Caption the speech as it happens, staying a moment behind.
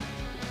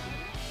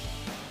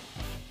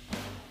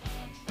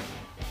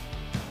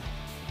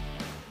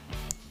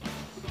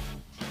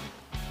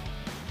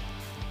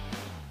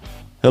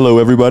Hello,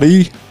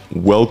 everybody.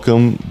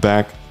 Welcome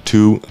back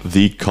to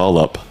the Call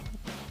Up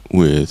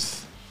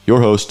with your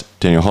host,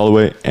 Daniel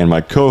Holloway, and my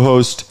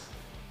co-host,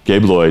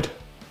 Gabe Lloyd.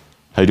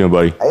 How you doing,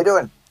 buddy? How you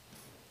doing?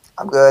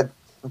 I'm good.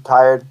 I'm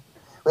tired.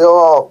 We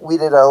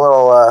did a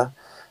little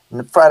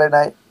Friday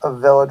night of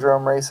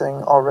velodrome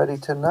racing already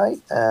tonight,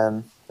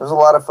 and it was a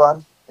lot of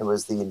fun. It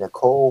was the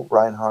Nicole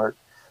Reinhardt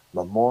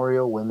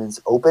Memorial Women's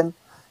Open,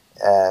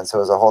 and so it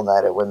was a whole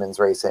night of women's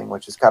racing,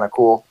 which is kind of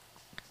cool.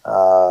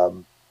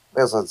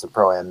 We also had some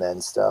pro and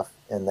men's stuff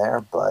in there,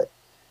 but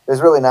it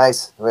was really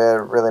nice. We had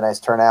a really nice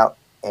turnout,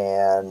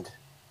 and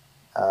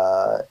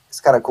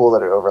it's kind of cool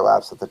that it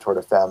overlaps with the Tour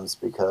de Femmes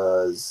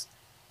because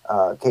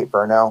Kate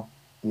Burno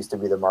used to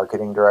be the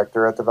marketing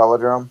director at the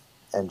velodrome,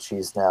 and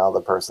she's now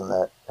the person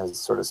that has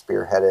sort of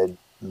spearheaded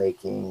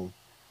making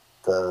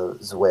the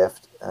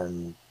Zwift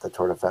and the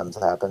Tour de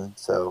Femmes happen.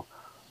 So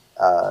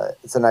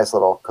it's a nice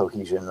little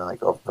cohesion,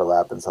 like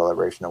overlap and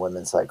celebration of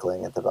women's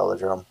cycling at the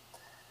velodrome.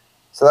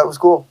 So that was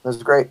cool. It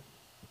was great.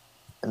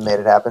 And made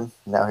it happen.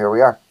 Now here we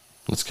are.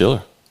 That's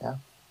killer. Yeah.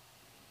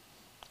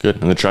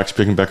 Good. And the track's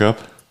picking back up?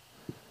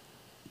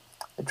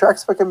 The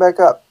track's picking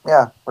back up.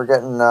 Yeah. We're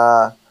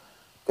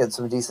getting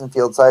some decent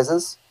field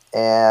sizes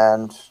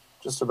and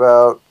just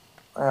about,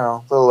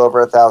 a little over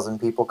 1,000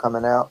 people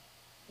coming out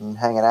and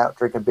hanging out,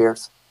 drinking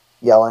beers,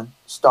 yelling,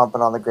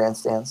 stomping on the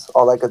grandstands,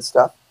 all that good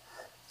stuff.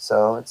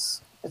 So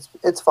it's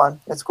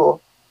fun. It's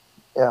cool.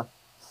 Yeah.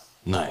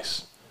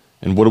 Nice.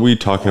 And what are we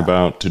talking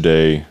about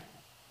today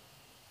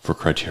for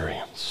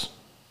criteriums?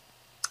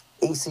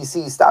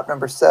 ACC stop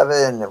number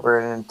 7.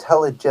 We're in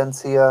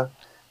Intelligentsia.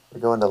 We're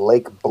going to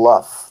Lake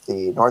Bluff,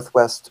 the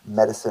Northwest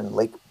Medicine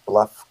Lake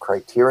Bluff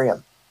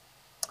criterium.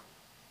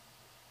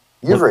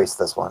 You've raced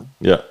this one.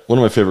 Yeah, one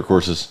of my favorite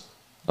courses.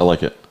 I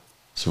like it.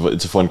 So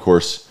it's a fun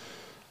course.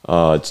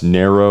 It's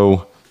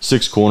narrow,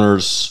 6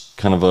 corners,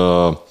 kind of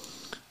a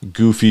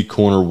goofy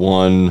corner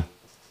 1,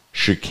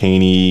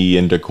 chicaney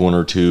into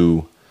corner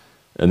 2.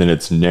 And then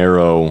it's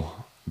narrow,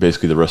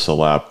 basically the rest of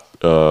the lap.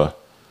 It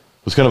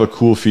was kind of a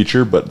cool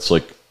feature, but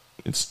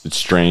it's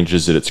strange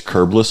is that it's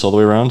curbless all the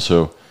way around.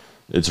 So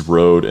it's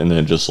road and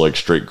then just like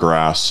straight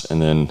grass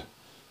and then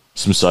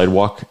some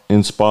sidewalk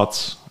in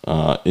spots.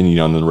 And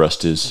then the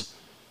rest is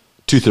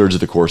 2/3 of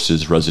the course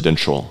is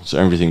residential. So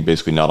everything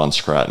basically not on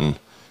Scranton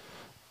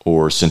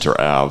or Center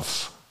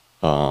Ave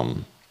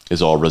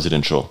is all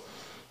residential.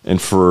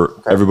 And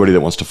for everybody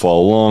that wants to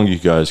follow along, you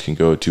guys can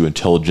go to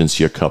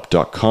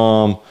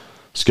intelligentsiacup.com.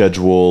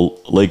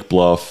 Schedule Lake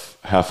Bluff.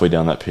 Halfway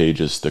down that page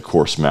is the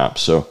course map.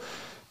 So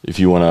if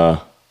you want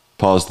to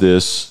pause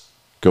this,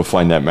 go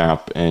find that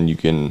map, and you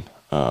can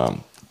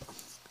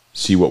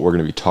see what we're going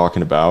to be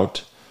talking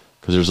about,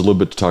 because there's a little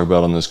bit to talk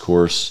about on this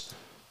course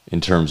in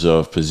terms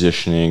of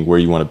positioning, where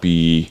you want to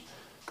be,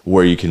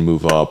 where you can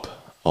move up,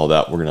 all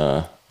that. We're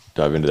going to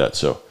dive into that.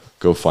 So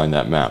go find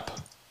that map.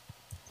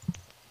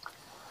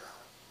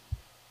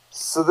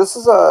 So this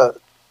is a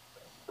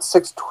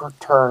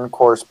 6-turn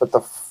course, but the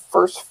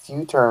first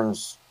few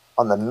turns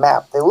on the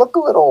map, they look a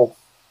little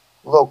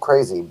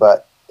crazy,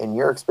 but in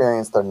your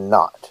experience, they're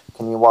not.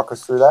 Can you walk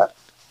us through that?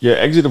 Yeah,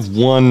 exit of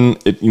 1,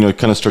 it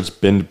kind of starts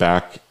bend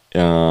back,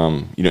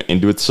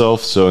 into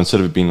itself. So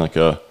instead of it being like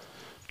a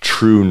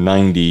true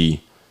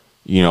 90,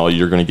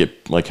 you're going to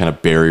get like kind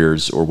of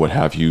barriers or what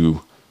have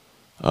you,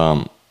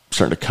 starting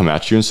to come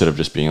at you instead of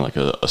just being like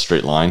a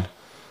straight line.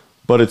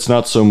 But it's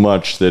not so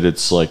much that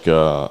it's like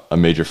a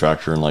major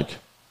factor in like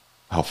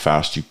how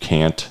fast you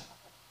can't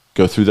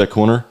go through that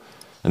corner.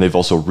 And they've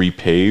also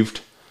repaved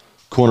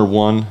corner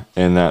 1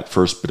 and that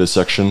first bit of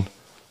section.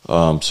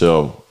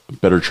 So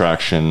better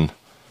traction,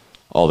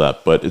 all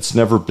that. But it's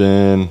never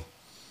been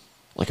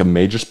like a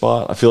major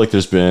spot. I feel like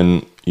there's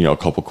been, a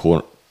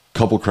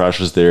couple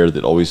crashes there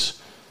that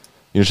always,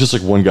 it's just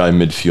like one guy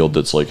midfield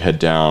that's like head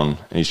down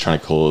and he's trying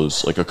to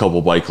close like a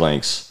couple bike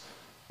lengths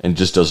and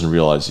just doesn't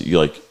realize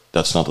that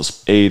that's not the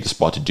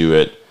spot to do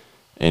it.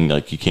 And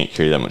like you can't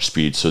carry that much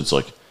speed. So it's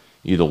like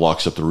either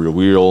locks up the rear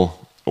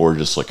wheel or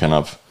just like kind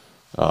of,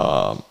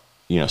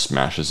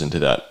 smashes into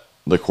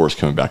the course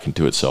coming back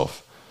into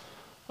itself.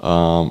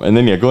 And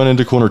then, going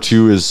into corner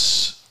 2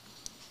 is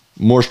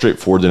more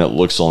straightforward than it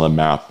looks on the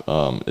map.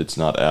 It's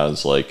not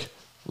as like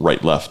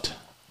right, left,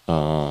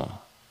 that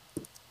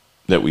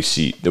we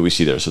see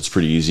there. So it's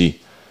pretty easy.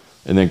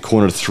 And then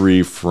corner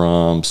 3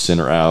 from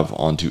Center Ave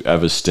onto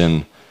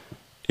Evanston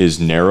is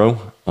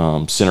narrow.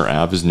 Center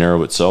Ave is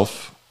narrow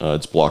itself.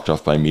 It's blocked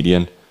off by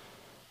median.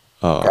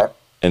 Okay.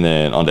 And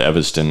then onto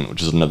Evanston,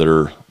 which is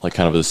another like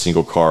kind of a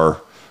single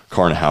car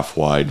and a half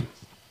wide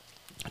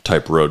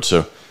type road.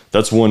 So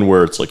that's one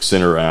where it's like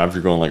Center Ave,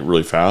 you're going like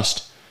really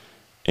fast,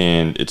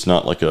 and it's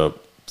not like a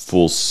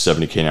full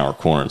 70 km/h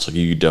corner. It's like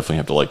you definitely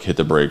have to like hit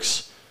the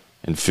brakes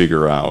and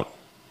figure out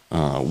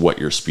what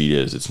your speed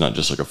is. It's not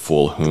just like a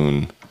full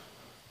hoon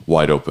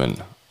wide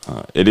open.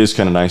 It is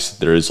kind of nice that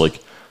there is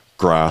like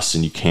grass,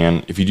 and you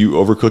can, if you do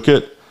overcook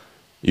it,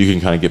 you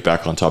can kind of get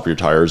back on top of your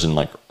tires and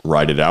like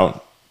ride it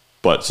out.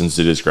 But since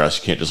it is grass,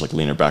 you can't just like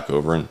lean it back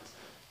over and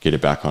get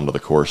it back onto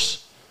the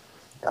course.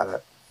 Got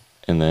it.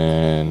 And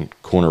then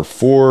corner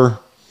 4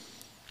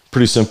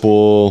 pretty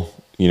simple.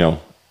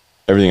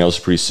 Everything else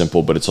is pretty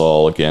simple, but it's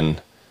all,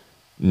 again,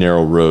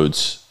 narrow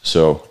roads.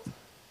 So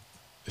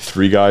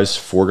 3 guys,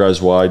 4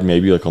 guys wide,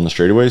 maybe like on the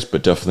straightaways,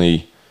 but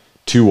definitely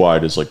 2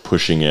 wide is like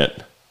pushing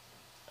it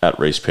at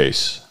race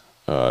pace.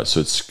 So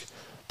it's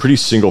pretty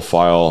single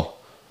file,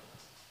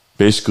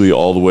 basically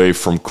all the way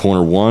from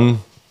corner 1,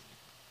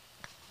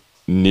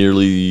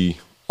 nearly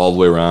all the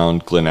way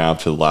around Glen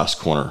Ave to the last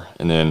corner.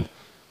 And then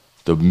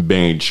the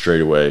main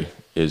straightaway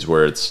is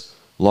where it's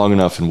long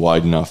enough and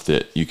wide enough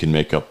that you can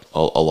make up a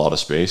lot of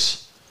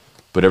space.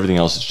 But everything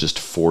else is just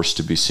forced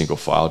to be single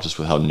file, just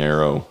with how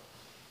narrow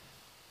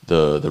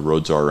the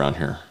roads are around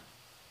here,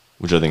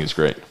 which I think is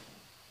great.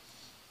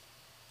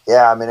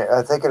 Yeah, I mean,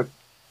 I think it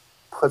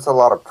puts a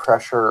lot of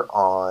pressure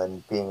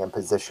on being in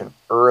position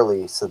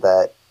early so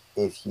that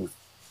you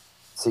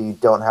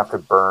don't have to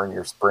burn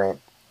your sprint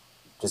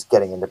just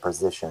getting into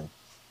position,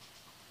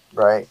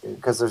 right?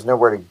 Because there's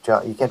nowhere to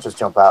jump. You can't just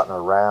jump out and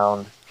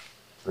around,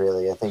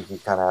 really. I think you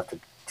kind of have to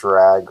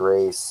drag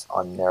race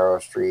on narrow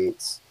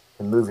streets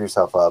and move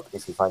yourself up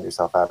if you find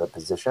yourself out of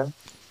position.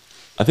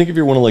 I think if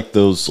you're one of like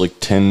those like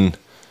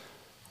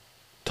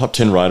top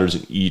 10 riders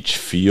in each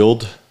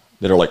field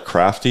that are like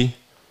crafty,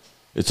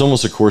 it's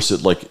almost a course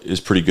that like is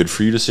pretty good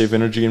for you to save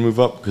energy and move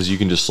up, because you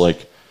can just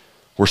like,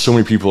 where so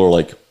many people are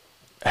like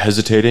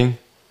hesitating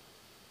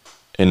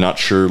and not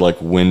sure like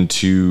when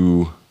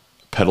to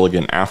pedal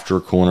again after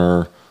a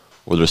corner,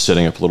 or they're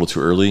setting up a little too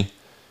early,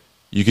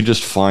 you can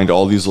just find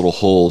all these little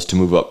holes to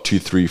move up 2,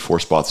 3, 4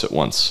 spots at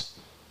once.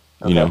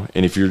 Okay.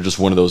 And if you're just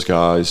one of those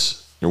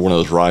guys, you're one of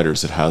those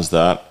riders that has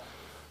that,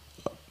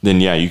 then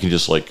yeah, you can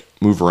just like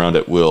move around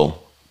at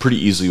will pretty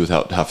easily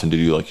without having to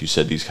do, like you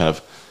said, these kind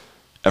of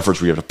efforts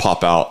where you have to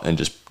pop out and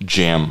just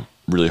jam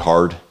really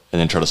hard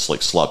and then try to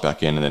like slot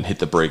back in and then hit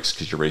the brakes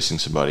because you're racing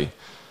somebody,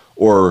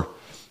 or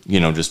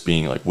just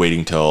being like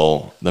waiting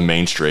till the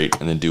main straight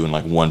and then doing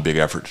like one big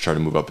effort to try to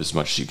move up as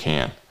much as you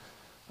can.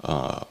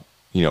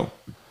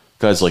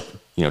 Guys like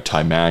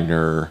Ty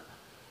Magner,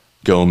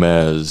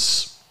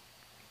 Gomez,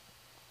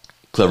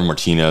 Clever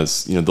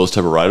Martinez, those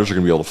type of riders are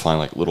going to be able to find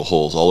like little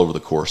holes all over the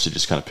course to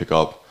just kind of pick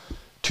up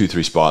 2,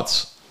 3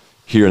 spots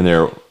here and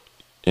there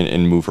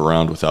and move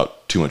around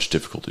without too much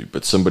difficulty.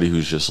 But somebody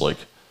who's just like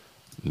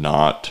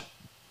not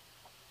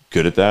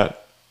good at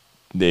that,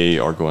 they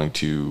are going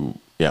to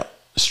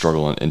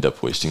struggle and end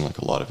up wasting like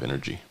a lot of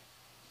energy.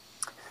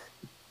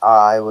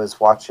 I was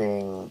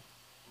watching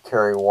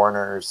Kerry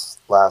Warner's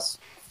last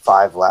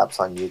 5 laps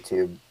on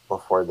YouTube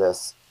before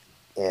this,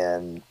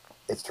 and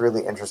it's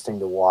really interesting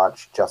to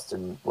watch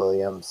Justin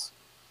Williams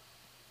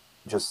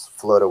just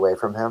float away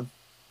from him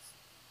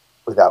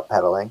without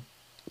pedaling.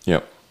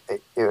 Yep.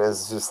 It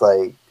was just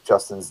like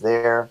Justin's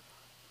there,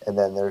 and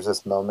then there's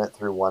this moment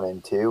through 1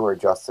 and 2 where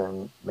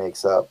Justin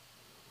makes up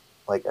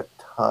like a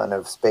ton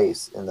of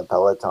space in the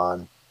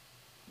peloton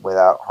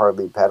without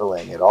hardly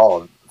pedaling at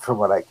all, from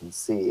what I can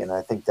see. And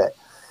I think that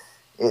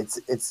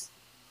it's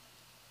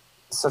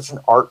such an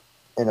art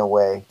in a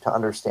way to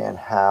understand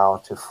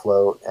how to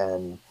float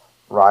and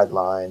ride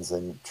lines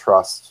and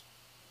trust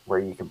where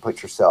you can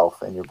put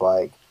yourself and your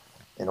bike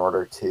in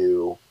order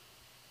to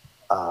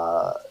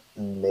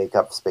make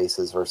up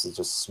spaces versus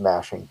just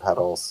smashing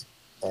pedals.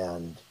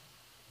 And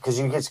because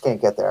you just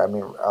can't get there. I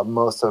mean,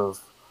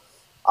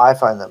 I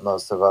find that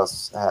most of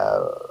us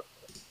have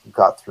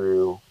got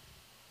through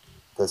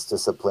this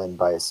discipline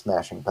by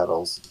smashing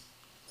pedals.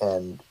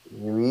 And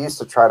we used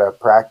to try to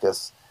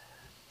practice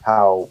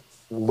how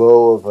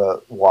low of a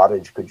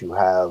wattage could you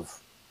have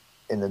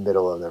in the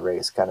middle of the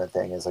race kind of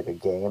thing as like a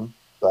game.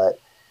 But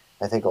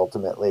I think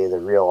ultimately the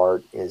real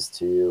art is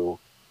to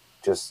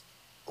just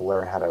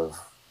learn how to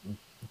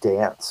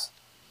dance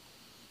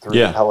through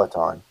the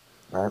peloton,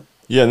 right?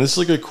 Yeah, and this is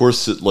like a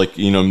course that, like,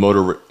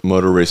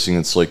 motor racing,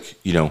 it's like,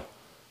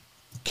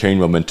 carrying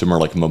momentum, or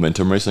like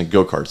momentum racing. Like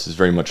go-karts is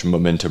very much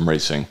momentum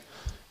racing.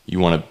 You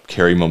want to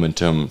carry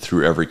momentum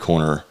through every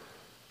corner,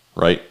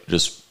 right?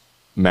 Just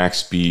max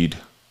speed,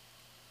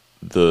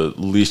 the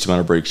least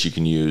amount of brakes you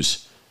can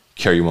use,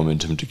 carry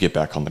momentum to get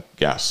back on the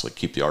gas, like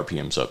keep the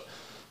RPMs up.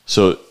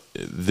 So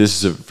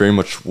this is very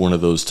much one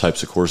of those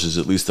types of courses.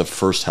 At least the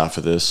first half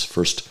of this,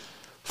 first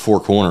 4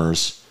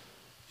 corners,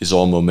 is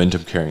all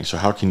momentum carrying. So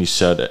how can you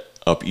set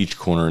up each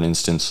corner an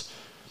instance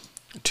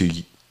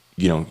to,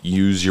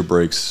 use your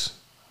brakes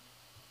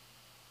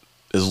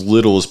as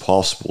little as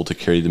possible to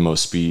carry the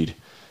most speed?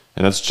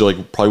 And that's just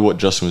like probably what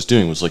Justin was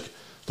doing, was like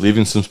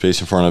leaving some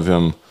space in front of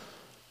him,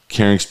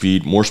 carrying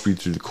more speed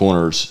through the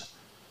corners,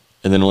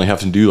 and then only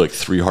having to do like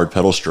 3 hard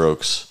pedal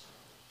strokes,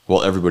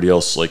 while everybody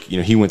else, like,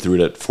 he went through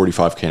it at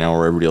 45 k an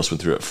hour, everybody else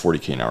went through it at 40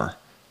 k an hour.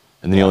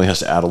 And then he only has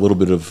to add a little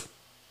bit of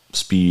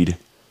speed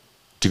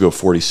to go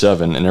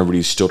 47, and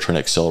everybody's still trying to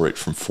accelerate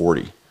from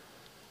 40.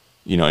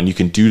 And you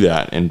can do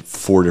that in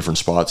 4 different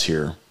spots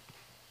here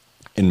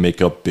and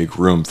make up big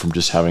room from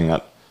just having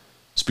that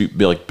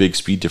big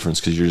speed difference,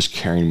 because you're just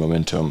carrying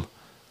momentum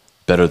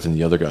better than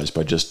the other guys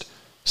by just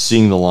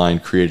seeing the line,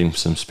 creating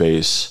some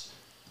space,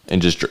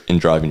 and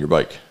driving your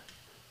bike.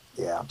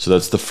 Yeah. So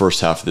that's the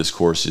first half of this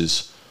course,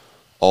 is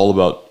all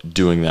about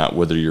doing that,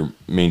 whether you're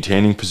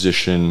maintaining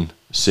position,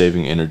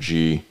 saving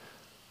energy,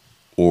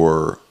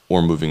 or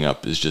moving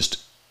up, is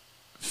just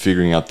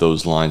figuring out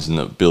those lines and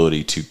the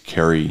ability to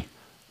carry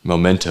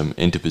momentum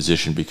into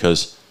position.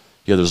 Because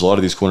there's a lot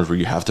of these corners where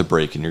you have to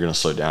brake and you're going to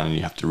slow down and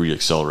you have to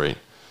re-accelerate.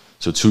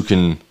 So it's who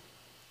can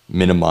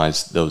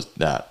minimize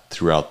that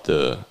throughout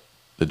the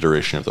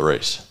duration of the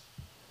race.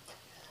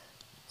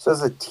 So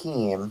as a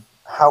team,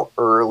 how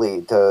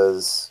early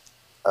does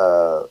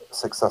a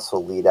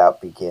successful lead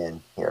out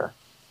begin here?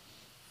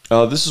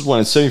 This is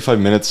when it's 75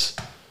 minutes,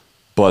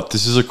 but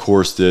this is a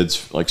course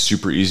that's like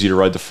super easy to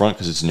ride the front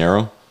because it's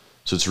narrow.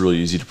 So it's really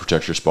easy to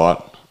protect your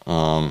spot.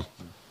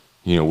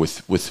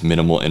 With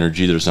minimal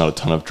energy, there's not a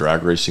ton of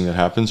drag racing that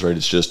happens, right?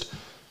 It's just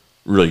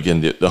really,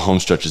 again, the home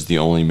stretch is the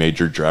only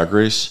major drag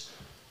race.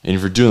 And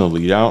if you're doing the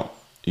lead out,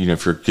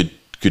 if you're a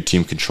good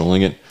team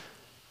controlling it,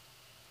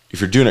 if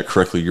you're doing it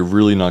correctly, you're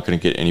really not going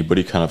to get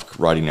anybody kind of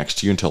riding next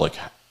to you until like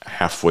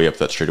halfway up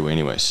that straightaway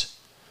anyways.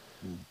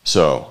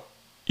 So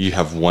you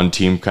have one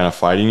team kind of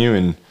fighting you,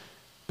 and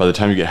by the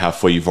time you get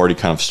halfway, you've already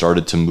kind of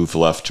started to move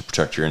left to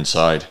protect your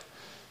inside.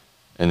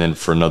 And then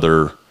for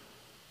another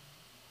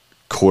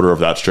quarter of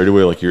that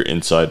straightaway, like you're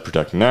inside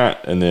protecting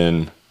that, and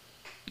then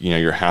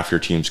your half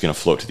your team's going to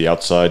float to the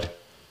outside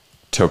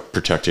to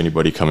protect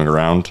anybody coming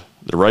around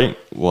the right,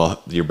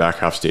 while your back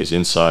half stays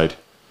inside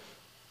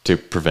to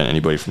prevent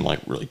anybody from like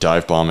really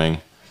dive bombing,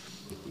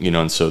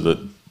 and so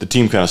the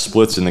team kind of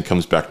splits and then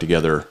comes back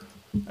together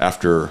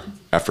after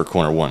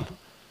corner one.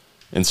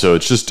 And so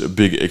it's just a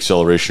big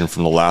acceleration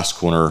from the last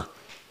corner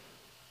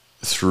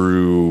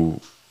through,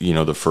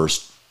 the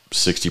first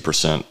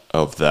 60%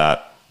 of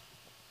that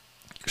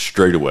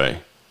straightaway.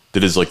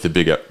 That is like the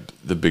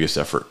biggest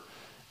effort.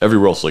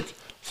 Everywhere else, like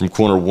from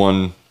corner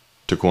one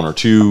to corner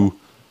two,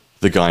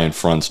 the guy in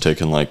front's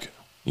taking like,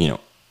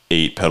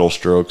 8 pedal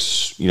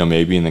strokes,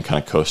 maybe, and then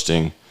kind of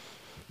coasting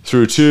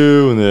through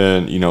 2, and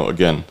then,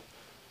 again,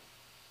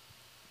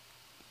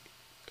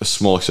 a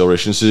small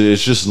acceleration. So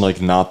it's just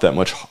like not that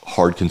much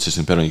hard,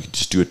 consistent pedaling. You can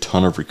just do a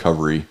ton of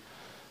recovery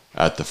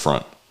at the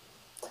front.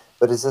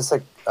 But is this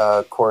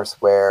a course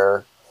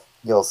where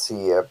you'll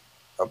see a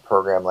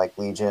program like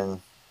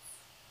Legion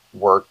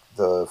work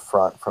the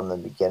front from the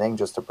beginning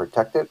just to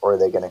protect it, or are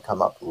they going to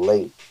come up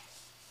late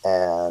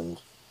and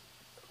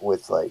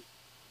with like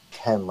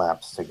 10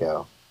 laps to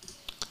go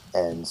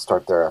and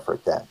start their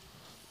effort then?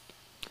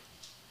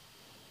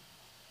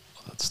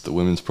 That's the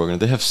women's program.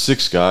 They have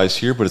 6 guys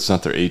here, but it's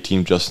not their A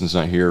team. Justin's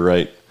not here,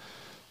 right?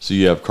 So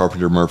you have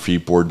Carpenter, Murphy,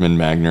 Boardman,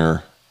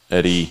 Magner,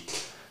 Eddie,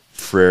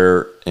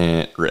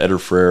 Eder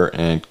Frere,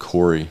 and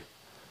Corey.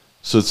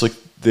 So it's like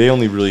they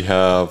only really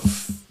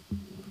have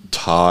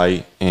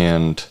Ty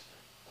and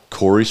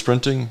Corey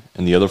sprinting,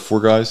 and the other 4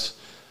 guys,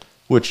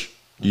 which,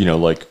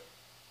 like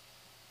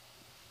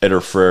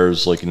Eder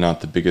Frere's like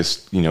not the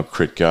biggest,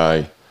 crit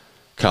guy.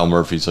 Kyle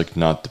Murphy's like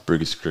not the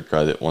biggest crit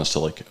guy that wants to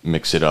like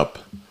mix it up.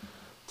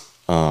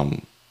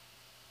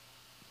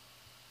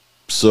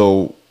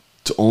 So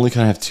to only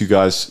kind of have 2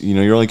 guys, you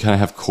only kind of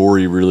have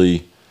Corey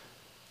really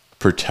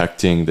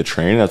protecting the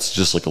train. That's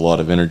just like a lot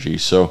of energy.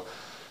 So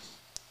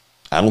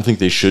I don't think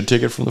they should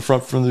take it from the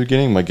front from the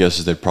beginning. My guess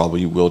is they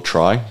probably will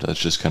try. That's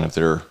just kind of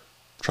their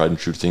tried and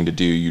true thing to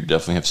do. You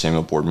definitely have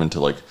Samuel Boardman to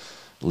like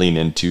lean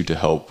into to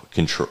help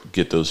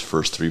get those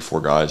first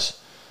 3-4 guys,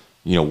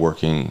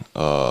 working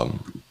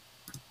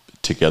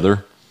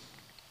together.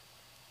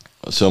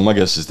 So my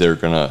guess is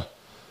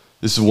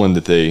this is one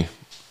that they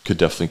could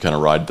definitely kind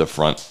of ride the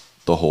front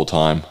the whole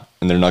time.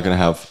 And they're not going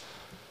to have,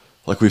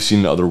 like we've seen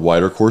in other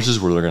wider courses,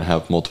 where they're going to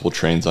have multiple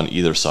trains on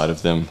either side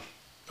of them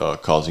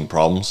causing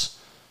problems.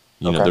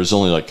 There's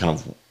only like kind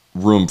of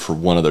room for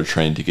one other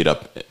train to get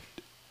up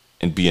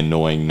and be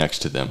annoying next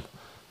to them.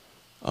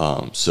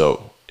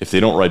 So if they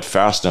don't ride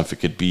fast enough, it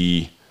could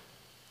be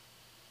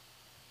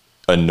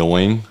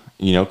annoying,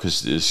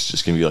 because it's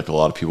just going to be like a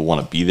lot of people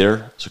want to be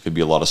there. So it could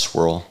be a lot of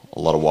swirl,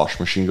 a lot of wash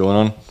machine going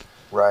on.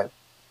 Right.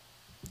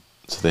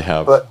 So they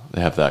have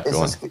that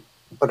going.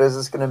 But is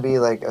this going to be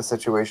like a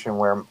situation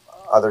where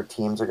other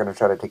teams are going to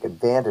try to take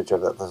advantage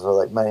of it? So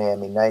like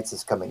Miami Knights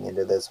is coming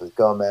into this with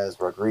Gomez,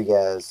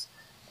 Rodriguez.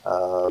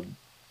 I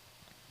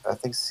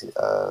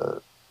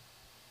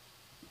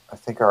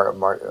think our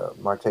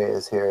Marte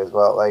is here as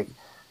well. Like,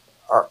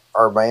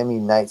 are Miami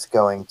Knights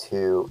going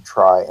to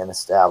try and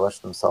establish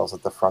themselves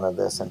at the front of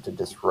this and to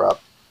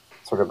disrupt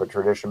sort of a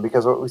tradition?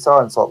 Because what we saw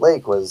in Salt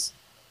Lake was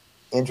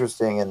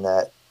interesting in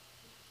that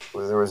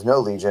there was no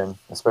Legion,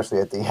 especially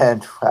at the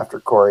end after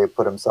Corey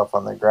put himself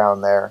on the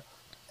ground there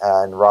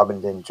and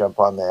Robin didn't jump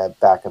on the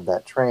back of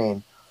that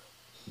train.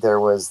 There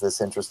was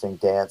this interesting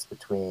dance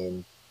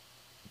between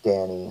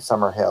Danny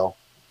Summerhill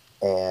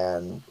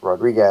and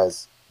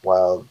Rodriguez,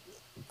 while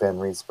Ben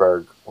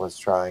Reedsberg was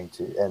trying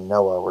to, and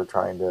Noah were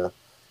trying to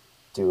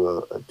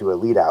do a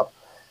lead out.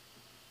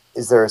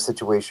 Is there a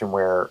situation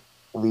where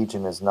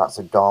Legion is not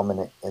so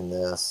dominant in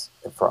this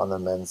on the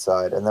men's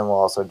side? And then we'll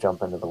also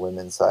jump into the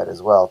women's side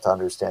as well to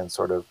understand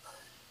sort of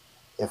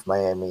if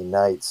Miami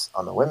Knights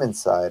on the women's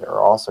side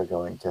are also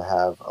going to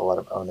have a lot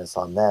of onus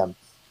on them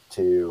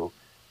to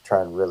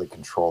try and really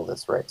control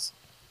this race?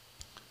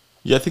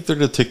 Yeah, I think they're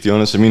going to take the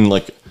onus. I mean,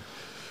 like,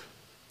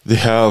 they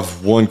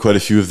have won quite a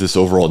few of this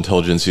overall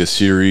Intelligentsia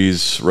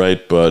series,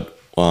 right? But,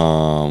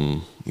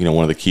 you know,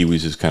 one of the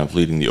Kiwis is kind of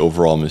leading the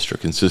overall Mr.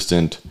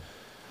 Consistent.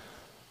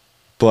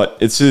 But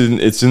it's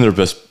in their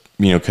best,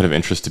 you know, kind of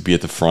interest to be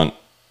at the front,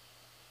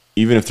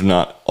 even if they're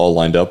not all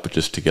lined up, but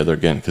just together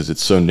again, because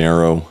it's so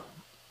narrow,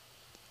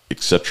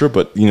 etc.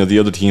 But, you know, the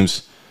other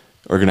teams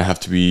are going to have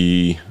to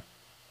be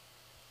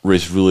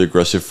race really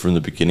aggressive from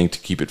the beginning to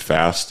keep it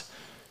fast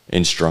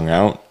and strung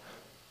out.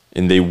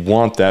 And they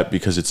want that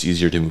because it's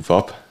easier to move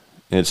up.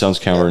 And it sounds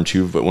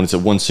counterintuitive, but when it's a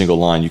one single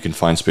line, you can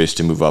find space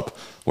to move up.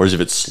 Whereas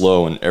if it's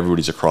slow and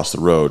everybody's across the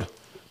road,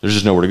 there's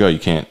just nowhere to go. You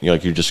can't. You're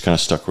just kind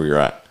of stuck where you're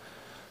at.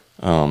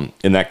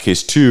 In that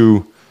case,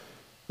 too,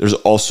 there's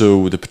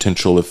also the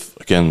potential if,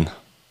 again,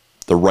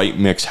 the right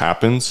mix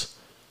happens,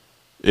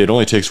 it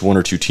only takes one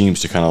or two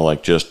teams to kind of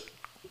like just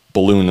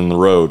balloon in the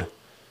road,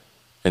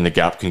 and the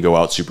gap can go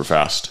out super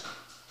fast.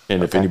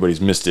 And if anybody's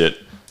missed it,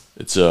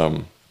 it's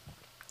a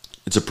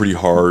pretty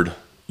hard,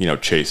 you know,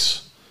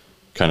 chase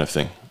kind of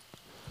thing.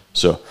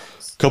 So,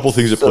 a couple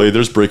things at play.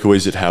 There's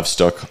breakaways that have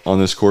stuck on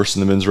this course in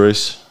the men's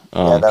race.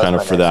 Kind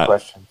of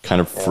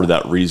for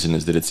that reason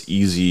is that it's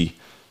easy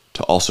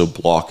to also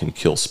block and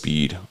kill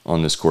speed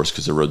on this course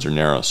because the roads are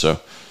narrow. So,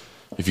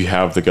 if you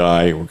have the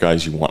guy or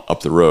guys you want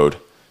up the road,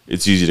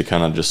 it's easy to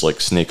kind of just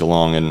like snake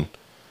along and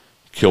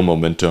kill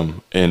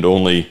momentum, and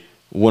only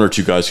one or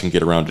two guys can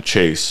get around to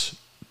chase,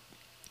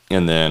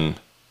 and then,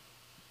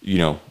 you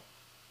know,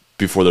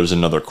 before there's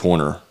another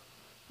corner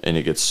and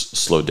it gets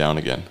slowed down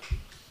again.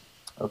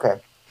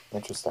 Okay,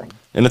 interesting.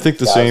 And I think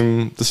the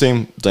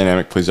same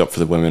dynamic plays out for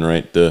the women,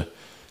 right? The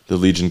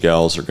Legion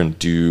gals are going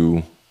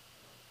to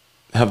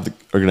have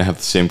the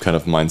same kind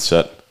of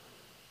mindset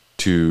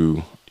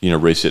to, you know,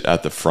 race it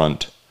at the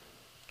front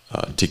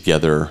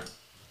together.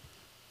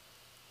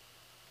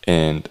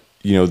 And,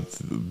 you know,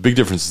 the big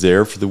difference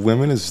there for the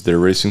women is they're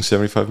racing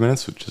 75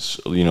 minutes, which is,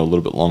 you know, a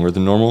little bit longer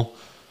than normal.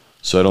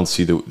 So I don't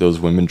see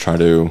those women try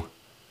to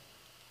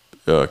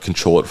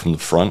control it from the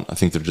front. I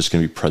think they're just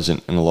going to be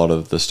present in a lot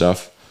of the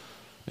stuff.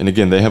 And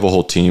again, they have a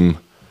whole team,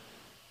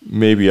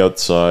 maybe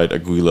outside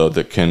Aguila,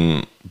 that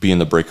can be in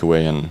the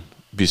breakaway and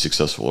be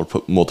successful, or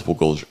put multiple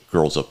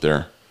girls up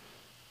there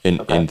in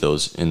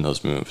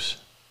those moves.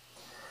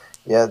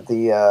 Yeah,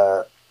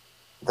 the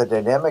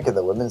dynamic in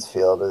the women's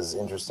field is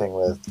interesting,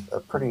 with a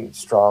pretty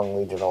strong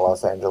Legion of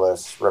Los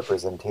Angeles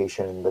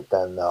representation, but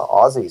then the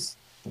Aussies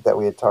that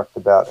we had talked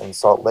about in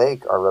Salt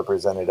Lake are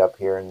represented up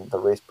here in the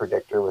race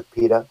predictor with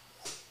Peta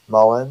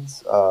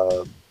Mullins,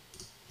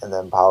 and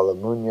then Paula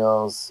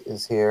Munoz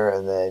is here,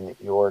 and then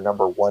your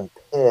number one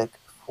pick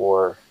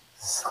for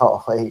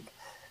Salt Lake.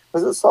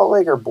 Was it Salt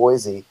Lake or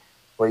Boise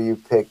where you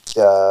picked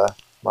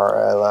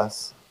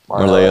Marleas,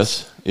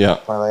 yeah.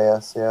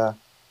 Marleas, yeah.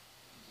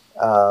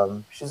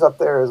 She's up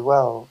there as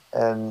well.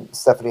 And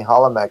Stephanie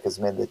Holomek has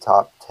made the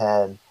top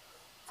 10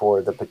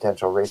 for the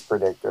potential race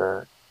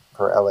predictor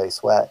for LA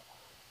Sweat.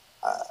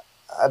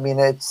 I mean,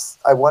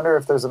 I wonder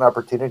if there's an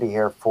opportunity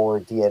here for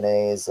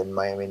DNAs and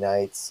Miami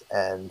Knights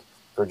and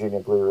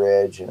Virginia Blue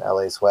Ridge and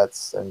LA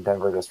Sweats and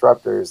Denver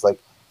Disruptors. Like,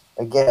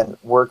 again,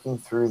 working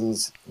through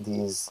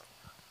these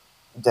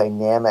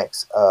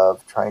dynamics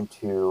of trying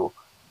to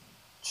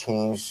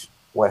change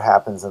what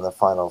happens in the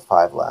final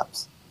 5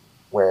 laps,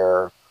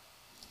 where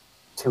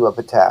 2-up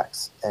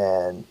attacks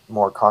and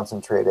more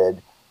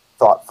concentrated,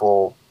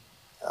 thoughtful,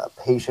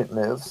 patient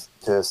moves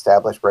to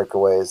establish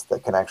breakaways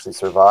that can actually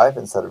survive,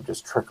 instead of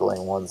just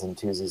trickling ones and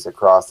twosies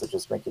across that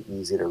just make it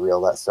easy to reel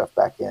that stuff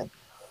back in.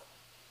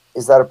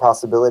 Is that a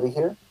possibility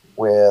here,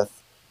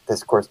 with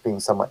this course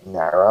being somewhat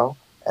narrow,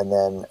 and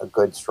then a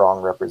good,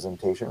 strong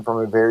representation from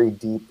a very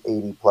deep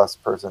 80-plus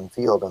person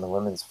field on the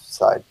women's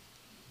side?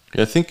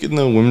 Yeah, I think in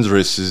the women's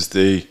races,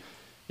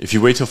 if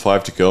you wait till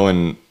 5 to go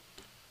and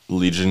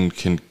Legion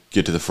can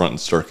get to the front and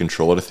start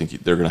control it, I think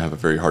they're going to have a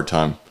very hard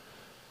time.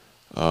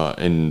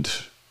 And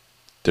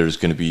there's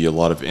going to be a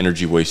lot of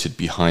energy wasted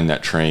behind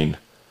that train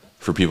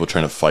for people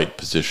trying to fight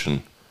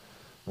position.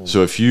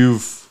 So if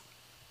you've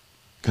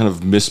kind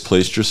of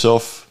misplaced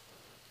yourself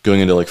going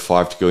into like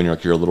 5 to go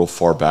and you're a little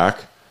far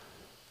back,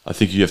 I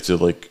think you have to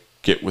like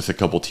get with a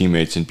couple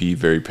teammates and be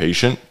very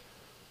patient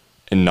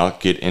and not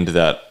get into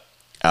that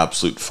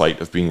absolute fight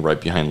of being right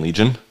behind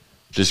Legion.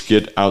 Just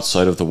get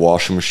outside of the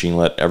washing machine,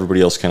 let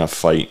everybody else kind of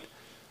fight,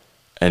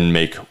 and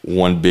make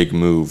one big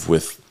move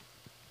with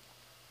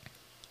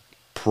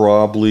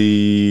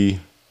probably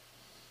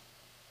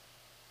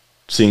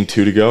seeing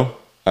 2 to go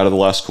out of the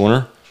last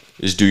corner.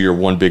 Is do your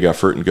one big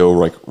effort and go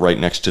right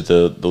next to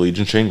the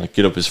Legion chain. Like,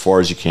 get up as far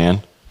as you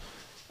can.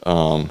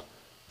 And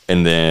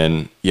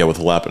then, with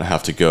a lap and a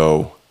half to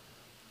go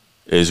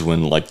is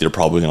when like they're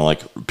probably going to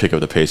like pick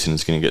up the pace and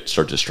it's going to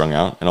start to strung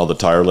out. And all the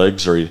tire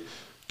legs are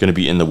going to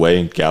be in the way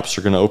and gaps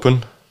are going to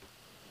open.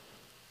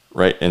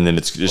 Right? And then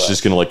it's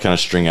just going to like kind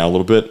of string out a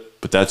little bit.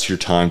 But that's your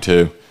time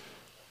to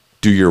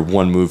do your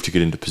one move to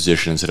get into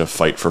position instead of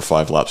fight for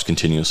 5 laps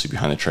continuously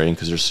behind the train,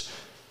 because there's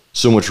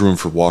so much room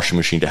for washing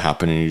machine to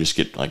happen and you just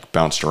get like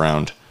bounced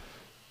around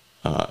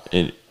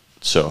And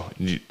so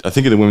I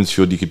think in the women's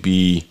field,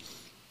 it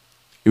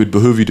would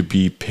behoove you to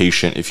be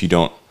patient if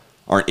you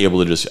aren't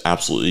able to just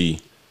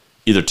absolutely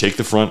either take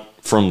the front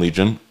from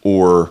Legion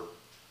or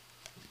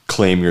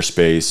claim your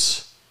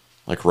space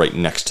like right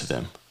next to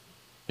them.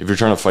 If you're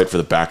trying to fight for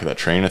the back of that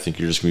train, I think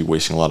you're just going to be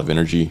wasting a lot of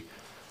energy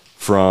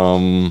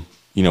from,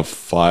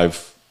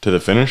 5 to the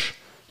finish.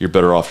 You're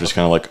better off just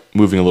kind of like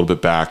moving a little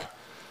bit back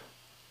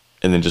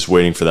and then just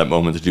waiting for that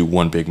moment to do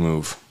one big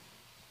move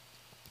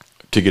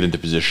to get into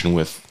position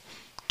with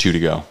 2 to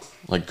go,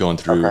 like going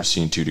through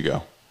scene 2 to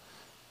go.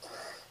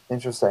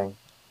 Interesting.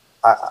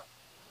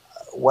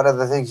 One of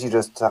the things you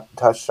just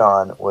touched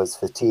on was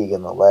fatigue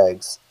in the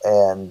legs,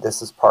 and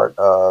this is part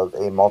of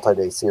a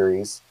multi-day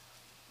series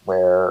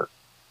where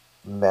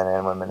men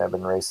and women have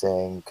been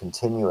racing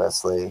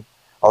continuously,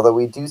 although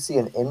we do see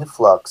an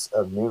influx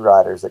of new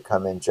riders that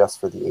come in just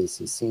for the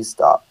ACC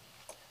stop.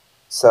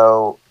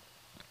 So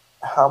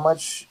how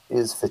much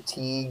is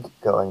fatigue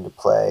going to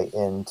play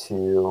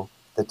into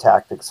the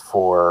tactics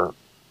for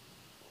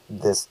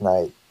this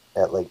night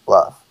at Lake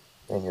Bluff,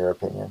 in your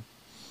opinion?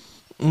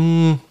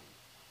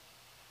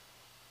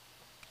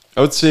 I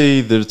would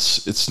say that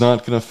it's not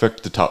going to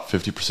affect the top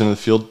 50% of the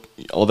field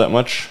all that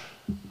much.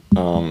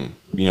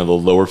 The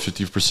lower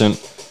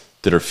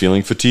 50% that are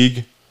feeling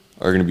fatigue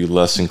are going to be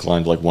less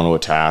inclined to like want to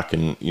attack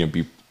and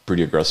be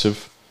pretty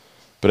aggressive.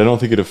 But I don't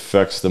think it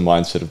affects the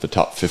mindset of the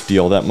top 50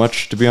 all that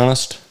much, to be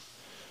honest.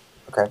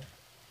 Okay.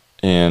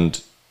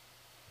 And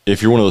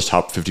if you're one of those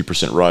top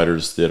 50%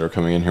 riders that are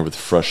coming in here with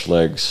fresh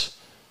legs,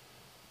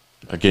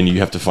 again, you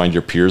have to find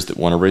your peers that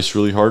want to race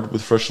really hard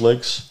with fresh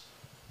legs.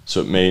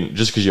 So it may,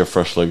 just because you have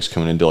fresh legs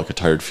coming into like a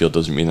tired field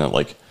doesn't mean that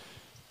like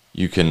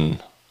you can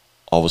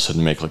all of a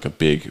sudden make like a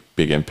big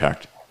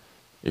impact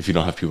if you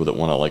don't have people that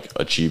want to like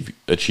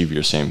achieve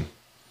your same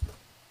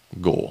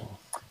goal.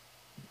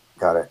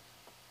 Got it.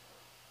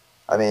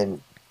 I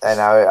mean, and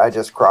I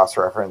just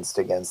cross-referenced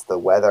against the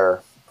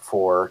weather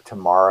for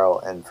tomorrow,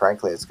 and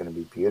frankly, it's going to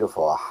be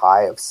beautiful. A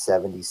high of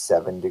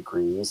 77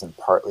 degrees and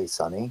partly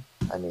sunny.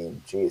 I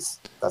mean, geez,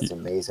 that's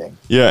amazing.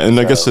 Yeah, and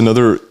I guess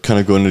another kind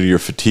of going into your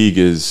fatigue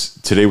is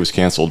today was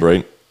canceled,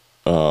 right?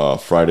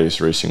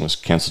 Friday's racing was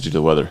canceled due to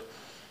the weather.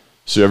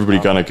 So everybody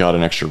kind of got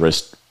an extra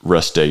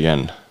rest day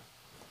in.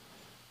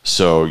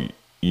 So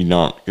you're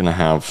not going to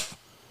have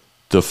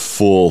the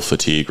full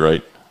fatigue,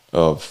 right,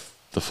 of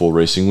the full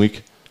racing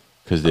week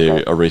because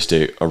a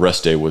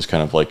rest day was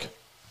kind of like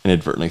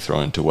inadvertently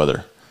thrown into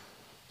weather.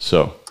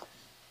 So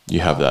you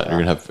have that.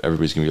 You're going to have,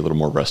 everybody's going to be a little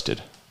more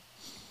rested.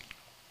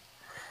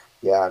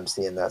 Yeah, I'm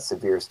seeing that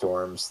severe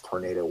storms,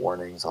 tornado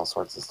warnings, all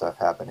sorts of stuff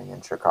happening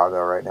in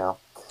Chicago right now.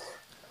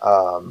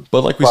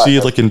 But like we see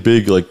like in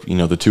big, like,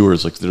 the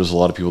tours, like there's a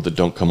lot of people that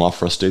don't come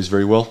off rest days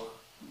very well.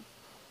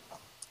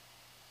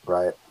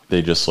 Right.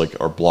 They just like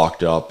are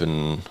blocked up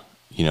and,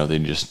 they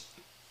just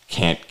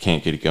can't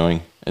get it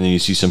going. And then you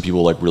see some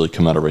people like really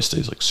come out of race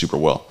days like super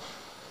well.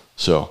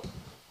 So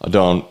I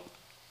don't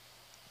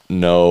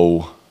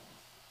know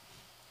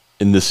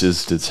in this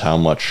instance how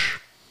much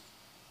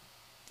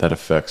that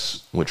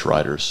affects which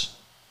riders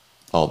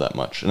all that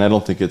much. And I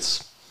don't think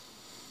it's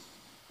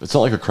not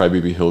like a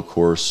Crybaby Hill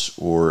course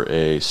or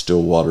a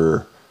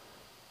Stillwater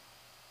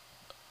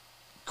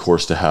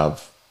course to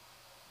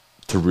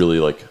really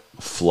like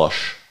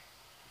flush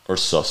or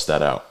suss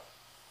that out.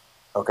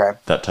 Okay.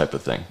 That type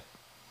of thing.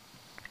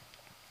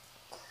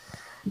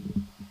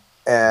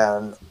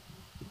 And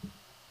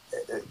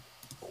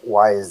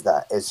why is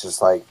that? It's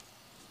just like,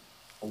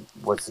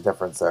 what's the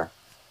difference there?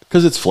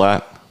 Because it's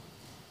flat.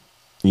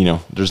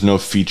 There's no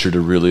feature to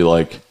really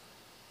like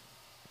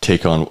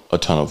take on a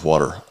ton of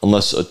water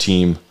unless a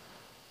team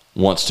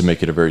wants to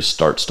make it a very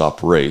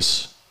start-stop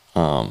race.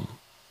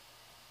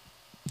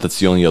 That's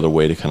the only other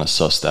way to kind of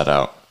suss that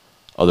out,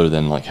 other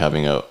than like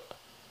having a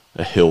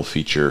hill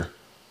feature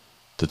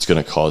that's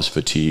going to cause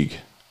fatigue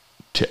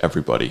to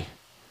everybody.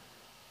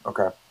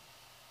 Okay.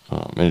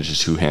 And it's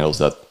just who handles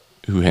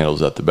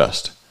that the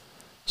best.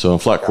 So in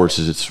flat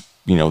courses, it's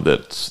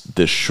that's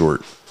this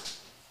short.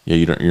 Yeah,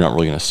 you're not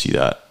really going to see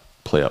that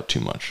play out too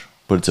much,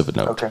 but it's of a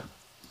note.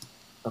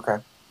 Okay.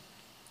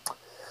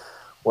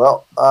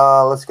 Well,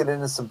 let's get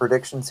into some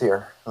predictions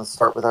here. Let's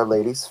start with our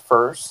ladies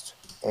first.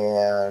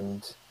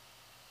 And,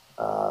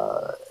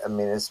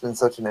 it's been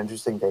such an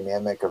interesting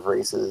dynamic of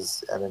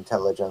races at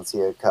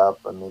Intelligentsia Cup.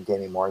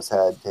 Danny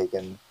Moorehead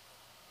taken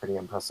a pretty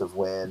impressive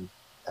win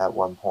at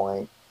one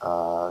point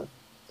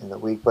in the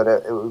week.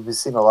 But we've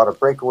seen a lot of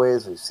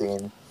breakaways. We've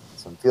seen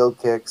some field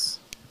kicks.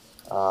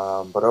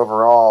 But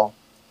overall,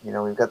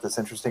 we've got this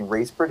interesting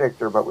race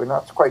predictor, but we're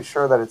not quite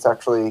sure that it's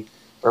actually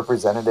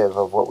representative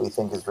of what we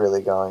think is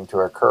really going to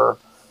occur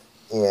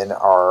in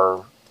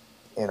our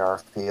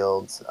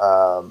fields.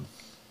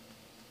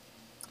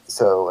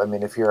 So,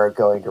 if you're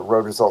going to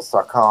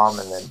roadresults.com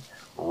and then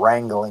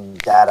wrangling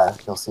data,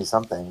 you'll see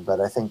something.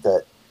 But I think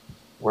that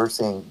we're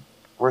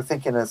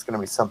thinking it's going to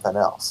be something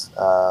else.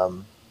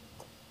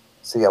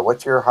 So, yeah,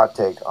 what's your hot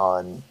take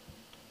on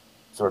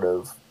sort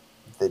of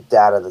the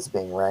data that's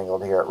being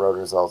wrangled here at Road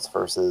Results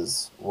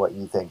versus what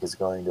you think is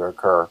going to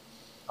occur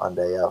on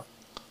day of?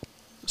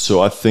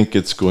 So I think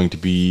it's going to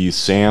be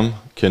Sam,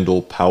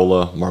 Kendall,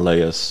 Paula,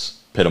 Marleas,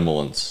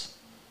 Mullins.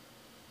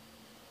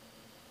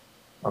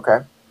 Okay.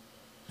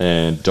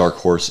 And dark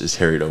horse is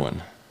Harriet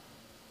Owen.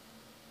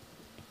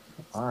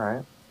 All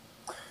right.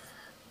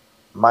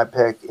 My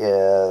pick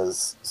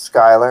is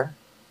Skylar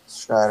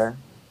Schneider,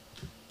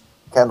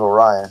 Kendall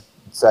Ryan,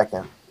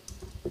 second,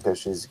 because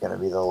she's going to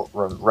be the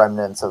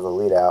remnants of the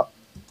lead out.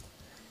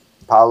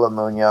 Paula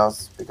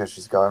Munoz, because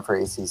she's going for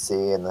ACC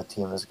and the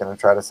team is going to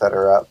try to set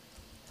her up.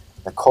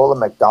 Nicola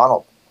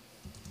McDonald,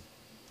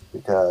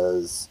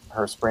 because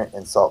her sprint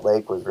in Salt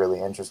Lake was really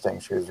interesting.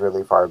 She was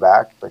really far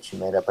back, but she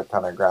made up a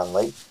ton of ground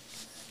late.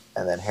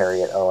 And then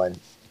Harriet Owen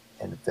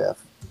in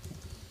fifth.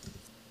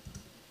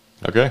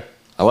 Okay.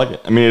 I like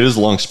it. I mean, it is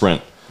a long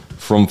sprint.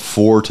 From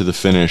 4 to the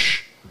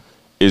finish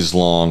is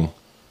long.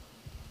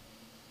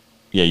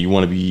 Yeah, you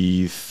want to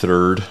be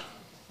third,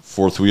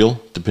 fourth wheel,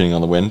 depending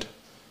on the wind.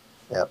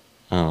 Yep.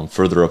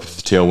 Further up if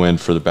it's a tailwind,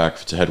 further back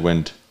if it's a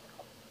headwind.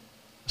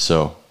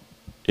 So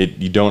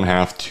you don't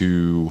have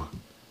to...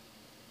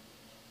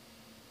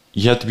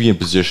 You have to be in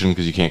position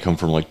because you can't come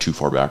from like too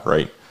far back,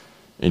 right?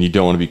 And you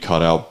don't want to be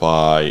caught out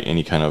by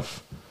any kind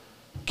of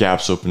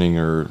gaps opening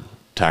or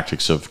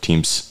tactics of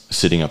teams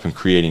sitting up and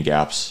creating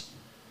gaps.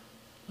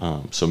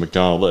 So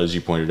McDonald, as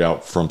you pointed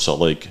out, from Salt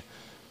Lake,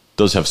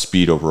 does have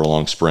speed over a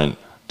long sprint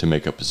to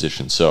make up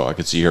position. So I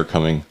could see her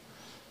coming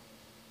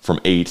from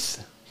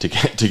 8th to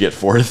get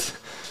 4th.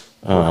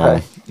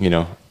 Right.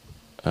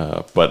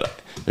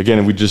 But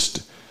again, we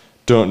just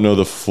don't know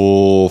the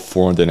full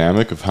foreign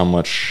dynamic of how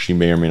much she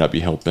may or may not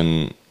be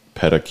helping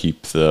Peta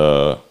keep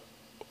the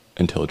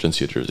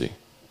Intelligentsia jersey.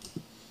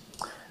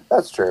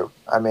 That's true.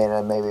 I mean,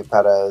 and maybe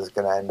Peta is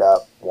going to end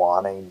up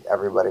wanting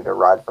everybody to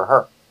ride for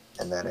her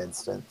in that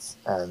instance.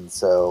 And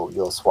so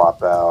you'll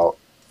swap out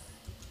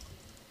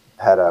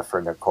Peta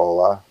for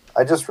Nicola.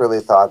 I just really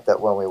thought that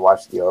when we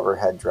watched the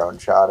overhead drone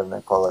shot of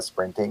Nicola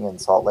sprinting in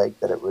Salt Lake,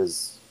 that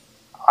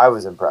I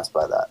was impressed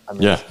by that. I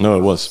mean, Yeah, no,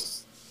 it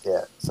was.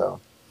 Yeah, so.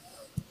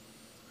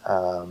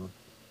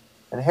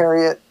 And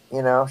Harriet,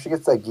 she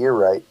gets that gear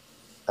right,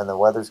 and the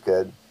weather's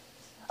good.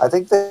 I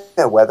think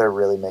that weather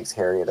really makes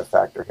Harriet a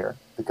factor here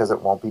because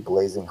it won't be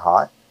blazing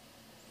hot.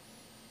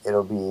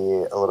 It'll be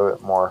a little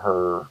bit more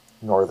her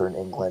northern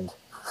England.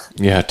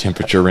 Yeah,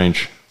 temperature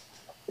range.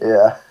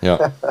 Yeah.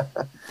 Yeah.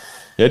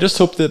 Yeah, I just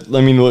hope that,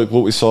 like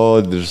what we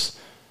saw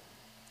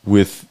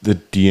with the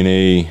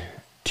DNA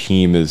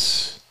team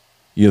is,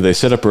 they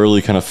set up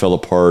early, kind of fell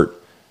apart,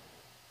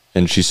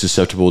 and she's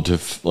susceptible to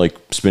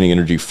spending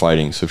energy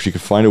fighting. So if she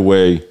could find a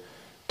way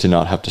to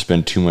not have to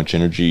spend too much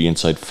energy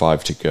inside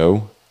 5 to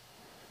go,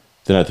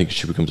 then I think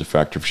she becomes a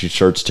factor. If she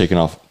starts taking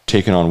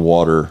on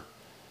water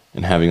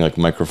and having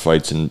micro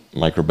fights and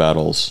micro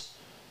battles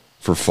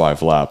for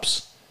 5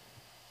 laps,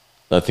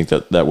 I think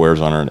that wears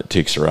on her and it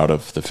takes her out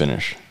of the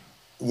finish.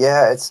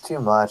 Yeah, it's too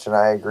much, and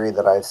I agree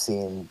that I've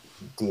seen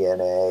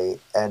DNA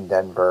and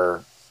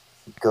Denver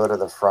go to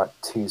the front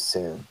too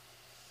soon.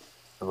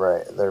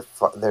 Right,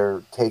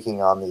 they're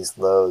taking on these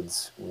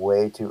loads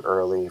way too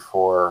early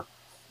for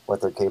what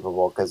they're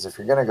capable. Because if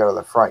you're going to go to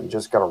the front, you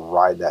just got to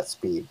ride that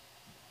speed,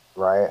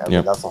 right? I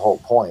mean, that's the whole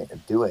point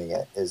of doing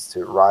it, is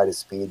to ride a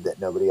speed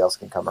that nobody else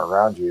can come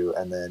around you,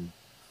 and then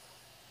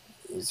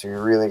so you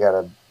really got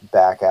to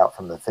back out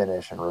from the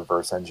finish and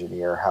reverse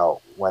engineer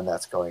when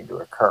that's going to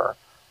occur.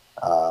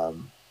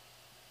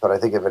 But I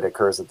think if it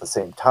occurs at the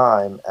same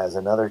time as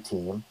another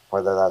team,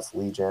 whether that's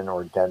Legion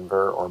or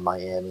Denver or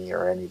Miami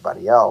or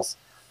anybody else,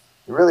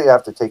 you really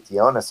have to take the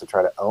onus to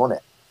try to own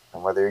it.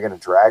 And whether you're going to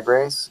drag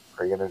race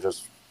or you're going to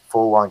just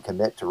full on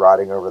commit to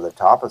riding over the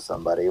top of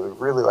somebody, we'd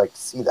really like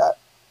to see that,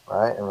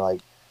 right?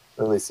 And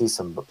really see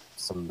some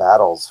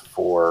battles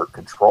for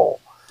control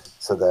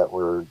so that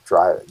we're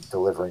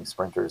delivering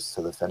sprinters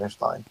to the finish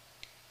line.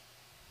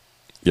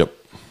 Yep.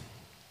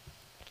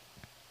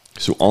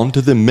 So on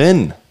to the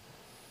men.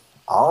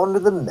 On to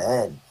the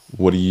men.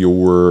 What are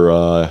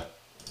your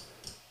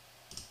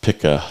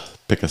pick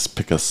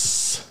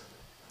us?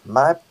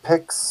 My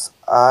picks,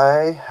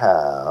 I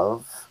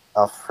have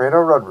Alfredo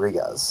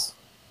Rodriguez,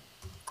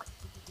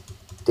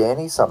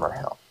 Danny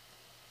Summerhill,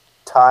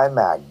 Ty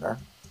Magner,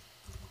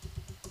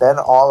 Ben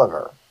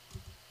Oliver,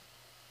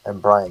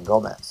 and Brian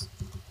Gomez.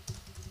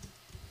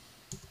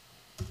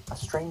 A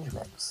strange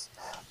mix.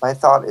 My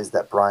thought is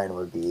that Brian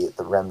would be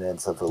the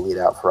remnants of the lead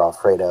out for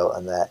Alfredo,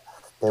 and that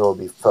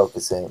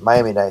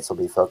Miami Knights will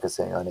be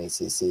focusing on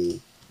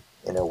ACC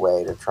in a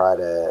way to try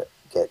to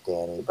get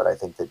Danny. But I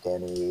think that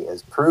Danny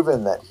has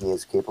proven that he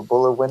is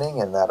capable of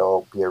winning, and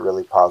that'll be a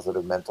really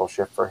positive mental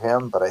shift for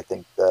him. But I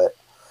think that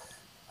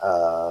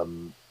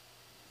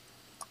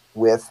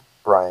with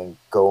Brian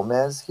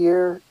Gomez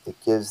here, it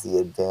gives the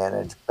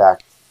advantage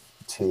back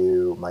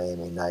to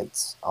Miami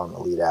Knights on the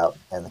lead out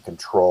and the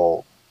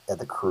control at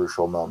the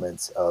crucial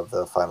moments of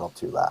the final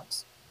 2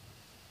 laps.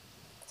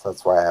 So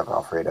that's why I have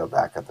Alfredo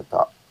back at the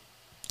top.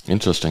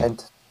 Interesting.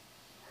 And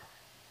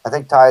I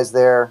think Ty's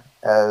there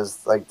as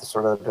the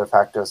sort of de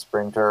facto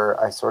sprinter.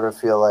 I sort of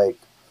feel like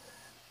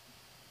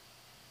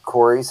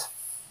Corey's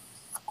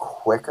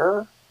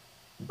quicker,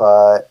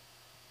 but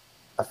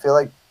I feel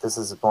like this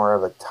is more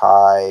of a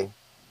tie,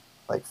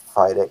 like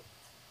fight it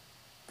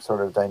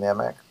sort of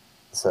dynamic.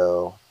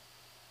 So,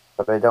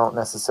 but I don't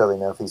necessarily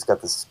know if he's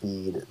got the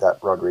speed that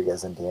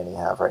Rodriguez and Danny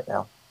have right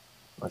now,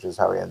 which is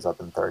how he ends up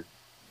in third.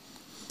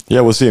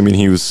 Yeah, we'll see. I mean,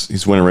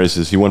 he's winning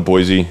races. He won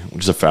Boise,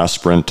 which is a fast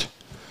sprint.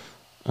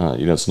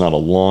 It's not a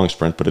long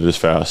sprint, but it is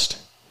fast.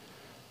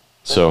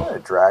 Isn't it a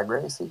drag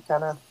race? He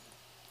kind of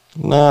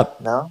not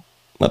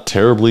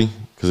terribly,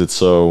 because it's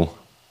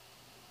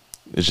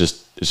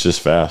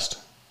just fast.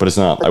 But it's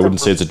not. I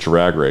wouldn't say it's a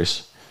drag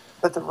race.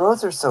 But the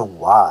roads are so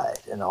wide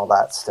and all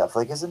that stuff.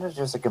 Like, isn't it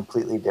just a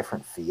completely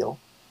different feel?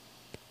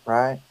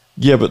 Right?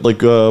 Yeah, but like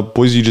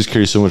Boise just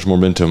carries so much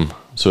momentum.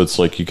 So it's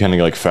like you kind of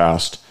like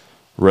fast,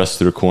 rest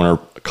through a corner,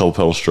 a couple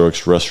pedal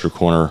strokes, rest through a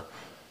corner,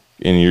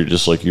 and you're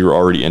just like you're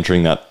already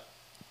entering that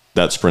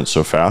sprint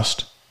so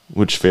fast,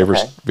 which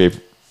favors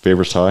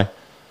Ty.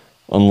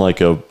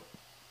 Unlike and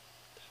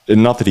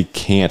not that he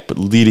can't, but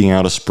leading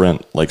out a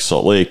sprint like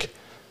Salt Lake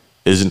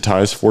isn't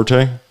Ty's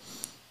forte,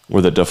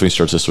 where that definitely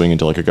starts to swing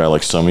into like a guy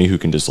like Summy who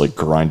can just like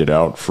grind it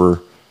out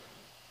for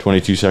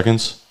 22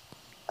 seconds.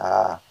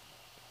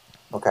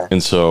 Okay.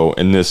 And so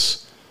in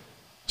this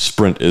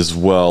sprint as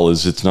well,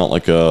 is it's not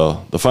like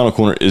the final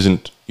corner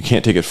isn't, you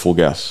can't take it full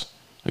gas.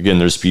 Again,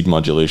 there's speed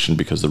modulation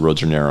because the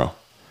roads are narrow.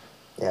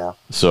 Yeah.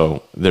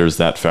 So there's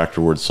that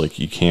factor where it's like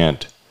you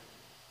can't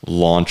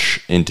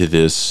launch into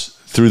this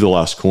through the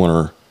last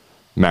corner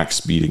max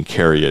speed and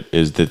carry it.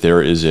 Is that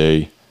there is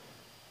a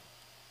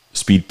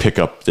speed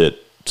pickup that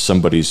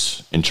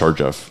somebody's in charge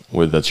of,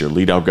 whether that's your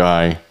lead out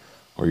guy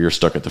or you're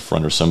stuck at the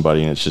front or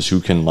somebody, and it's just who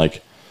can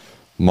like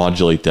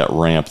modulate that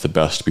ramp the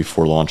best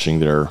before launching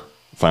their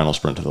final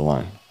sprint to the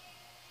line.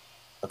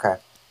 Okay.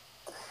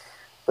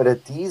 But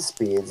at these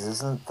speeds,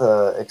 isn't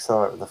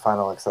the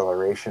final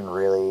acceleration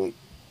really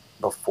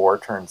before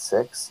turn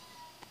 6?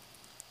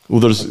 Well,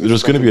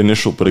 there's going to be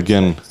initial, but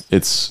again,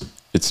 it's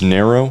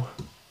narrow,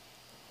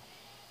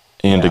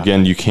 and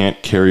again, you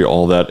can't carry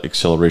all that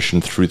acceleration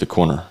through the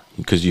corner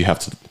because you have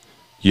to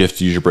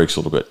use your brakes a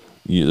little bit.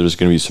 There's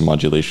going to be some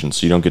modulation,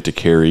 so you don't get to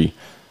carry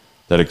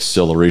that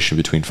acceleration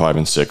between 5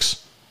 and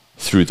 6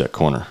 through that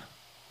corner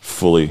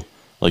fully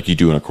like you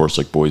do in a course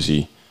like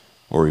Boise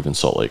or even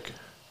Salt Lake.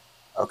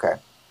 Okay.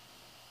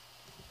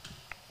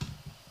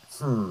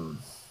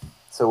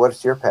 So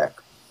what's your pick?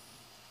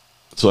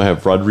 So I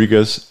have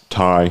Rodriguez,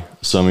 Ty,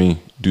 Summy,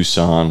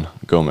 Dusan,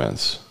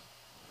 Gomez.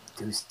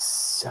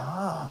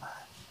 Dusan.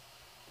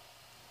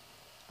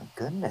 My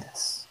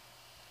goodness.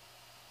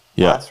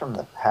 Yeah. Blast from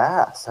the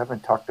past. I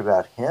haven't talked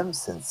about him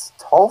since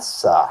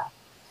Tulsa.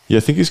 Yeah, I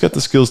think he's got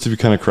the skills to be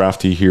kind of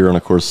crafty here on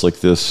a course like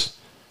this.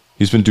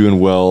 He's been doing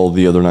well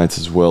the other nights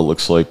as well.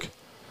 Looks like,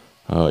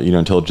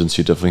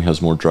 Intelligentsia definitely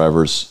has more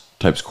drivers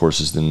types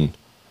courses than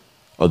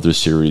other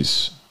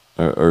series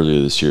earlier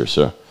this year.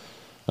 So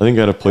I think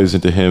that plays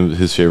into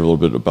his favor a little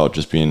bit about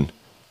just being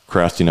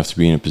crafty enough to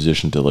be in a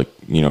position to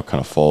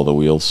kind of follow the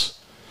wheels.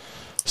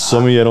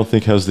 Somebody I don't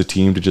think has the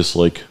team to just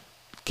like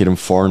get him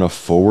far enough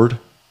forward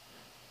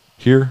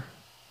here.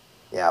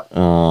 Yeah.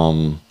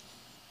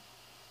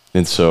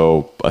 And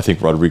so I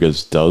think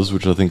Rodriguez does,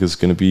 which I think is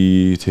going to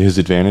be to his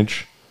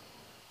advantage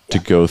to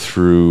go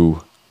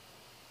through,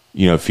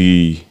 if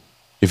he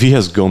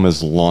has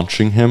Gomez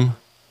launching him,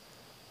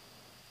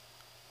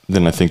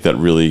 then I think that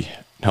really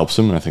helps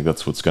him. And I think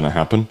that's what's going to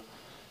happen.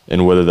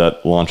 And whether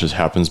that launches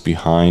happens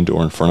behind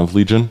or in front of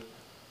Legion,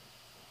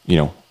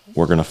 we're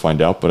going to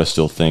find out. But I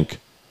still think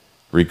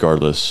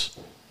regardless,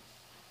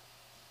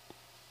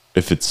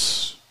 if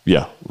it's,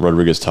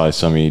 Rodriguez, Ty,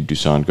 Summy,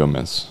 Dusan,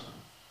 Gomez.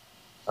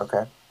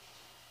 Okay.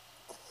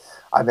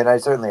 I mean, I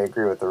certainly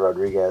agree with the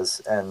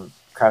Rodriguez, and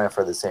kind of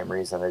for the same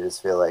reason. I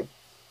just feel like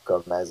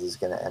Gomez is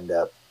going to end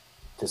up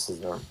just in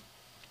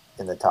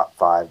the top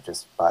 5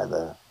 just by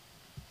the...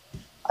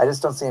 I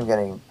just don't see him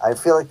getting... I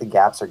feel like the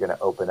gaps are going to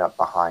open up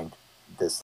behind this